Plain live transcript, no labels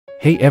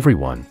Hey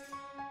everyone!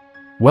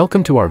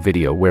 Welcome to our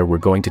video where we're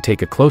going to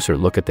take a closer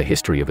look at the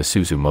history of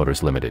Isuzu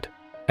Motors Limited.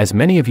 As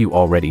many of you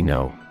already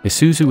know,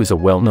 Isuzu is a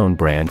well-known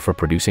brand for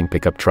producing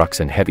pickup trucks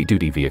and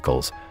heavy-duty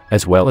vehicles,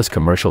 as well as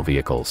commercial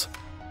vehicles.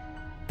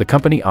 The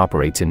company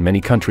operates in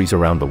many countries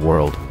around the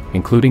world,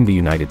 including the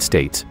United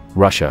States,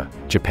 Russia,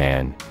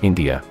 Japan,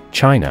 India,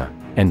 China,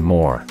 and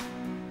more.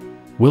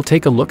 We'll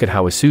take a look at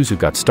how Isuzu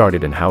got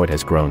started and how it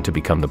has grown to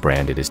become the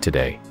brand it is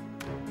today.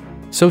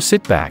 So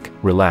sit back,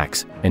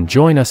 relax, and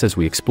join us as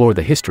we explore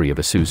the history of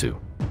Isuzu.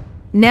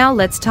 Now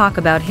let's talk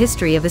about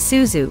history of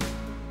Isuzu.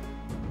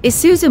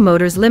 Isuzu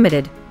Motors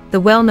Limited, the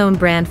well-known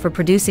brand for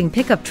producing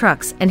pickup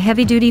trucks and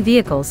heavy-duty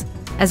vehicles,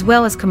 as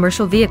well as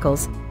commercial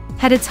vehicles,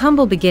 had its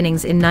humble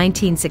beginnings in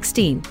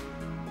 1916.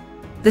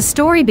 The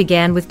story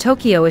began with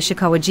Tokyo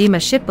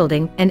Ishikawajima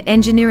Shipbuilding and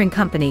Engineering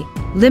Company,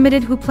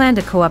 Limited, who planned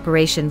a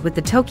cooperation with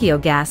the Tokyo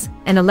Gas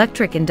and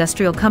Electric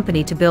Industrial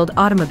Company to build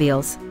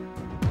automobiles.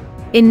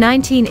 In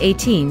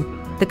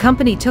 1918, the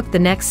company took the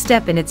next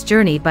step in its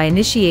journey by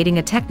initiating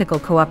a technical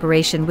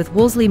cooperation with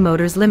Wolseley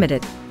Motors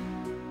Limited.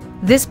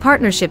 This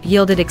partnership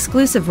yielded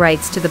exclusive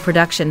rights to the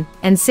production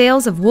and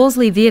sales of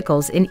Wolseley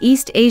vehicles in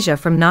East Asia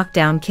from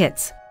knockdown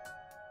kits.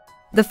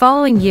 The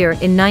following year,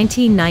 in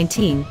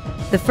 1919,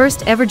 the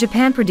first ever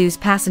Japan-produced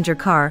passenger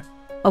car,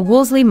 a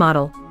Wolseley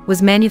model,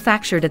 was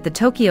manufactured at the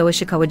Tokyo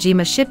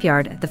Ishikawajima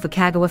shipyard at the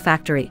Fukagawa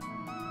factory.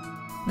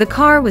 The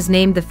car was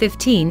named the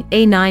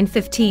 15A9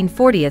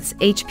 15/40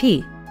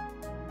 HP.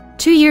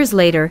 2 years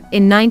later,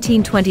 in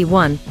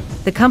 1921,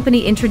 the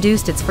company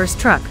introduced its first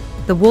truck,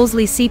 the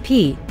Wolseley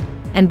CP,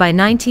 and by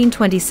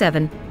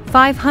 1927,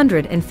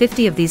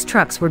 550 of these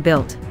trucks were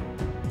built.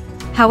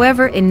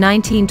 However, in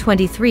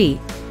 1923,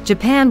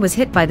 Japan was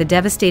hit by the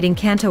devastating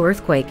Kanto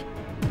earthquake,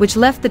 which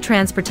left the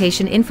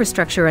transportation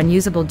infrastructure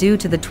unusable due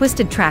to the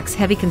twisted tracks.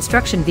 Heavy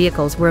construction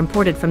vehicles were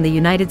imported from the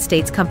United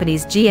States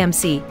companies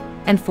GMC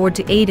and Ford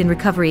to aid in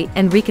recovery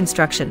and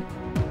reconstruction.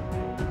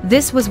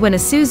 This was when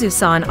Isuzu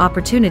saw an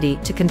opportunity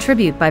to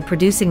contribute by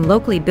producing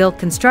locally built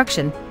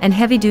construction and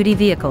heavy-duty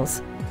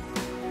vehicles.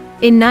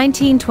 In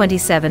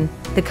 1927,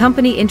 the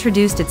company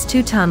introduced its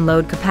 2-ton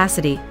load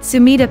capacity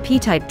Sumida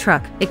P-type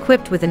truck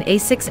equipped with an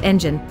A6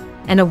 engine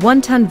and a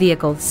 1-ton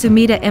vehicle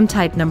Sumida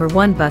M-type No.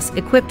 1 bus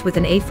equipped with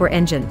an A4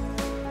 engine.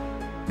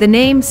 The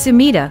name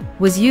Sumida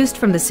was used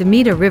from the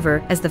Sumida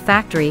River as the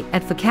factory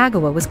at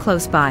Fukagawa was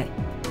close by.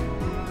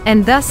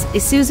 And thus,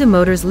 Isuzu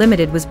Motors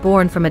Limited was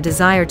born from a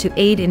desire to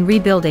aid in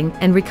rebuilding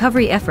and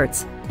recovery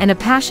efforts, and a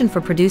passion for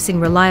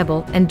producing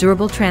reliable and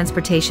durable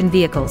transportation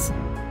vehicles.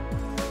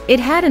 It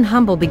had an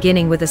humble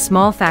beginning with a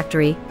small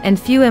factory and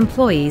few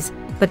employees,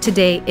 but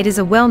today it is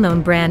a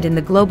well-known brand in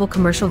the global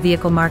commercial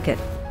vehicle market.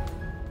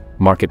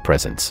 Market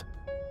presence.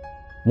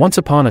 Once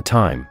upon a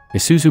time,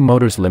 Isuzu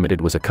Motors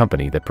Limited was a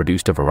company that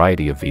produced a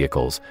variety of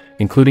vehicles,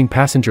 including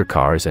passenger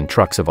cars and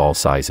trucks of all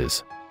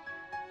sizes.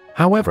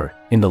 However,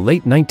 in the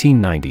late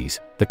 1990s,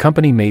 the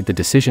company made the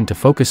decision to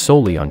focus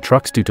solely on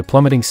trucks due to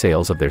plummeting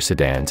sales of their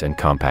sedans and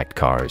compact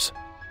cars.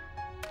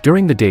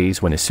 During the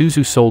days when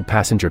Isuzu sold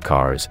passenger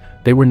cars,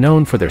 they were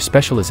known for their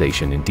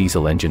specialization in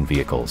diesel engine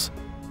vehicles.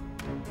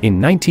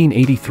 In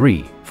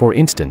 1983, for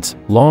instance,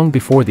 long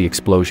before the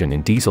explosion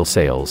in diesel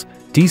sales,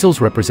 diesels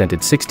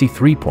represented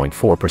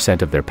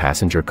 63.4% of their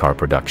passenger car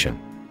production.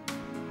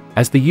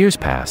 As the years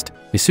passed,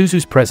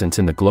 Isuzu's presence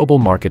in the global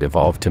market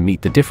evolved to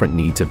meet the different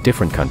needs of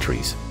different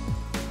countries.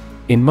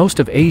 In most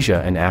of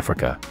Asia and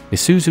Africa,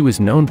 Isuzu is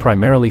known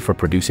primarily for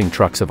producing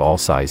trucks of all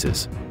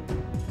sizes.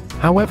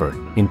 However,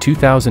 in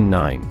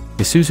 2009,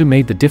 Isuzu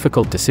made the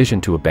difficult decision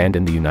to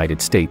abandon the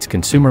United States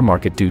consumer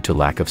market due to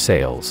lack of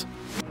sales.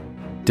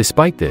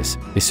 Despite this,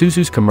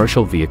 Isuzu's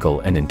commercial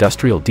vehicle and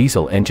industrial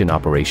diesel engine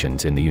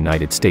operations in the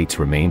United States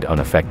remained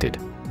unaffected.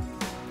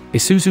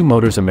 Isuzu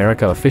Motors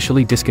America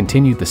officially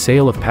discontinued the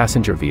sale of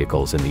passenger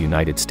vehicles in the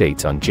United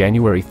States on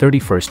January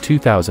 31,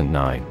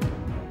 2009.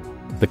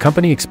 The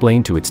company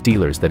explained to its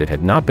dealers that it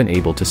had not been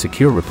able to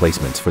secure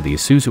replacements for the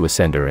Isuzu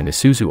Ascender and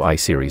Isuzu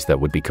I-Series that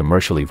would be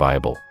commercially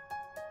viable.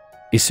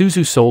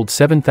 Isuzu sold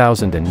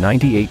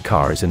 7,098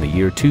 cars in the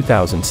year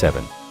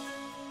 2007.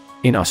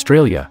 In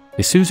Australia,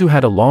 Isuzu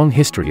had a long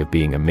history of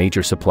being a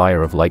major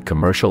supplier of light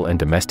commercial and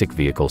domestic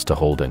vehicles to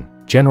Holden,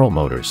 General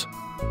Motors.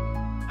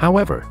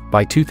 However,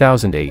 by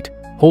 2008,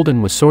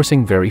 Holden was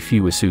sourcing very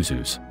few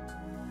Isuzus.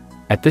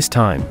 At this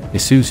time,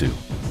 Isuzu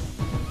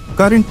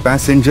Current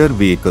passenger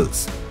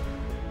vehicles.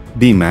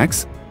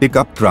 D-Max,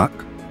 pickup truck,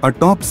 a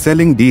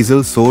top-selling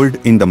diesel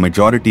sold in the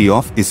majority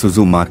of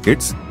Isuzu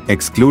markets,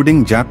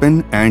 excluding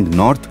Japan and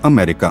North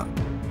America.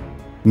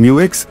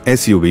 Mu-X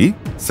SUV,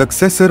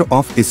 successor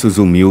of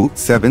Isuzu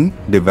Mu-7,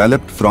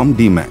 developed from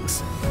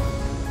D-Max.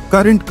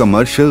 Current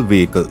commercial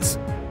vehicles.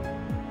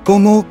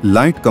 Como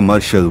light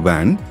commercial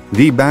van,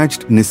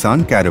 rebadged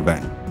Nissan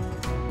Caravan.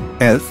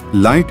 Elf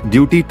light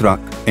duty truck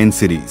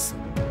N-Series.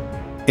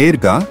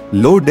 Erga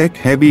low-deck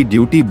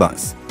heavy-duty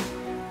bus.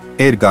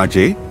 Erga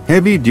J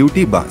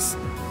heavy-duty bus.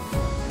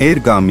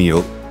 Erga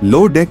Mio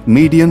low-deck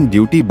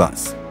medium-duty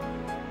bus.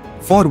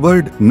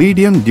 Forward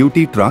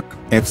medium-duty truck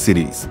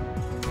F-Series.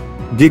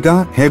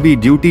 Giga Heavy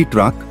Duty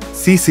Truck,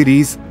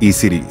 C-Series,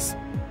 E-Series.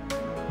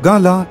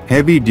 Gala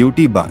Heavy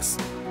Duty Bus.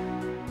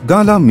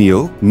 Gala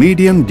Mio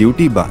Medium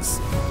Duty Bus.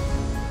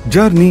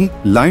 Journey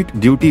Light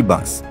Duty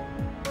Bus.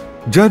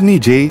 Journey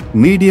J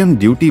Medium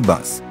Duty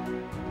Bus.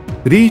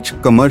 Reach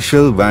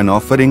Commercial Van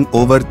offering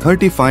over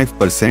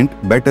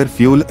 35% better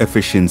fuel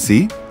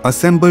efficiency,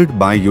 assembled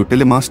by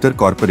Utilimaster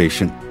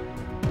Corporation.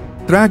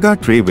 Traga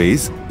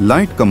Trailways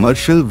Light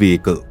Commercial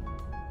Vehicle.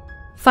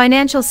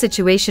 Financial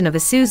situation of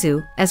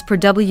Isuzu, as per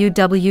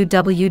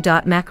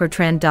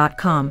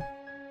www.macrotrend.com.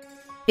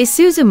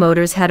 Isuzu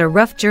Motors had a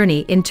rough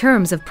journey in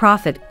terms of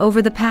profit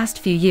over the past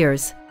few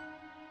years.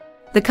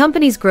 The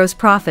company's gross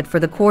profit for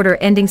the quarter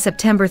ending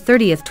September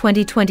 30,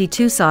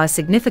 2022 saw a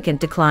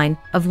significant decline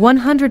of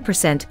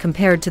 100%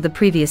 compared to the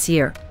previous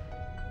year.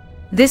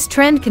 This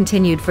trend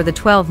continued for the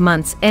 12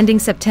 months ending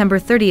September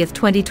 30,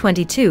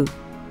 2022,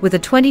 with a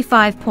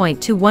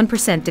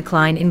 25.21%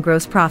 decline in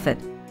gross profit.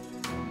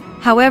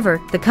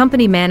 However, the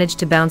company managed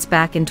to bounce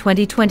back in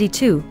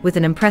 2022 with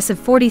an impressive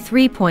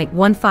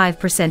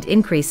 43.15%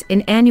 increase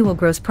in annual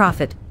gross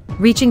profit,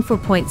 reaching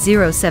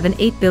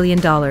 $4.078 billion.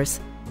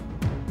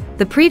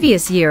 The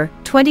previous year,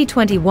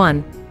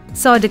 2021,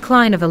 saw a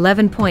decline of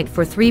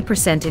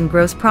 11.43% in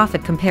gross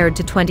profit compared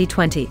to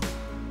 2020.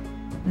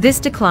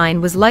 This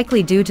decline was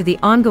likely due to the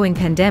ongoing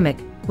pandemic,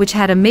 which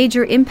had a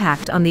major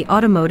impact on the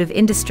automotive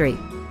industry.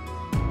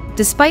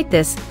 Despite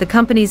this, the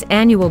company's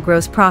annual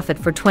gross profit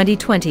for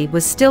 2020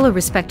 was still a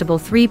respectable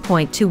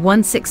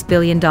 $3.216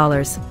 billion.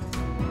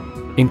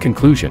 In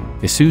conclusion,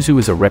 Isuzu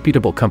is a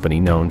reputable company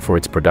known for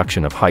its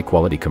production of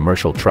high-quality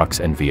commercial trucks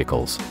and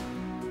vehicles.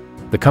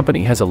 The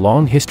company has a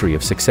long history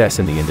of success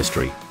in the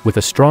industry, with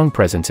a strong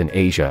presence in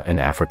Asia and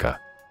Africa.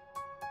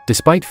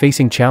 Despite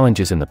facing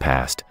challenges in the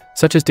past,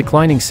 such as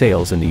declining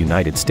sales in the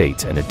United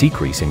States and a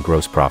decrease in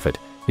gross profit,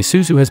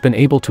 Isuzu has been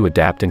able to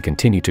adapt and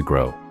continue to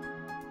grow.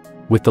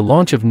 With the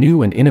launch of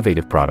new and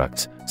innovative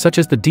products, such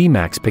as the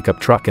D-Max pickup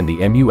truck and the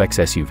MUX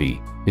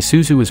SUV,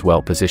 Isuzu is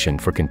well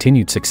positioned for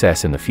continued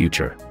success in the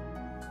future.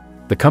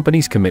 The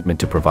company's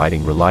commitment to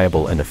providing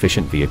reliable and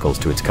efficient vehicles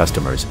to its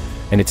customers,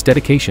 and its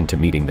dedication to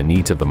meeting the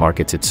needs of the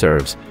markets it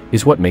serves,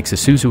 is what makes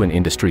Isuzu an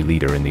industry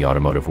leader in the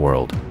automotive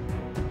world.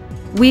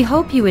 We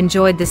hope you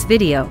enjoyed this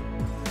video.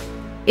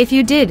 If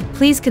you did,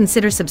 please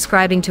consider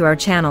subscribing to our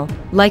channel,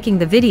 liking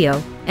the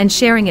video, and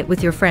sharing it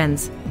with your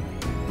friends.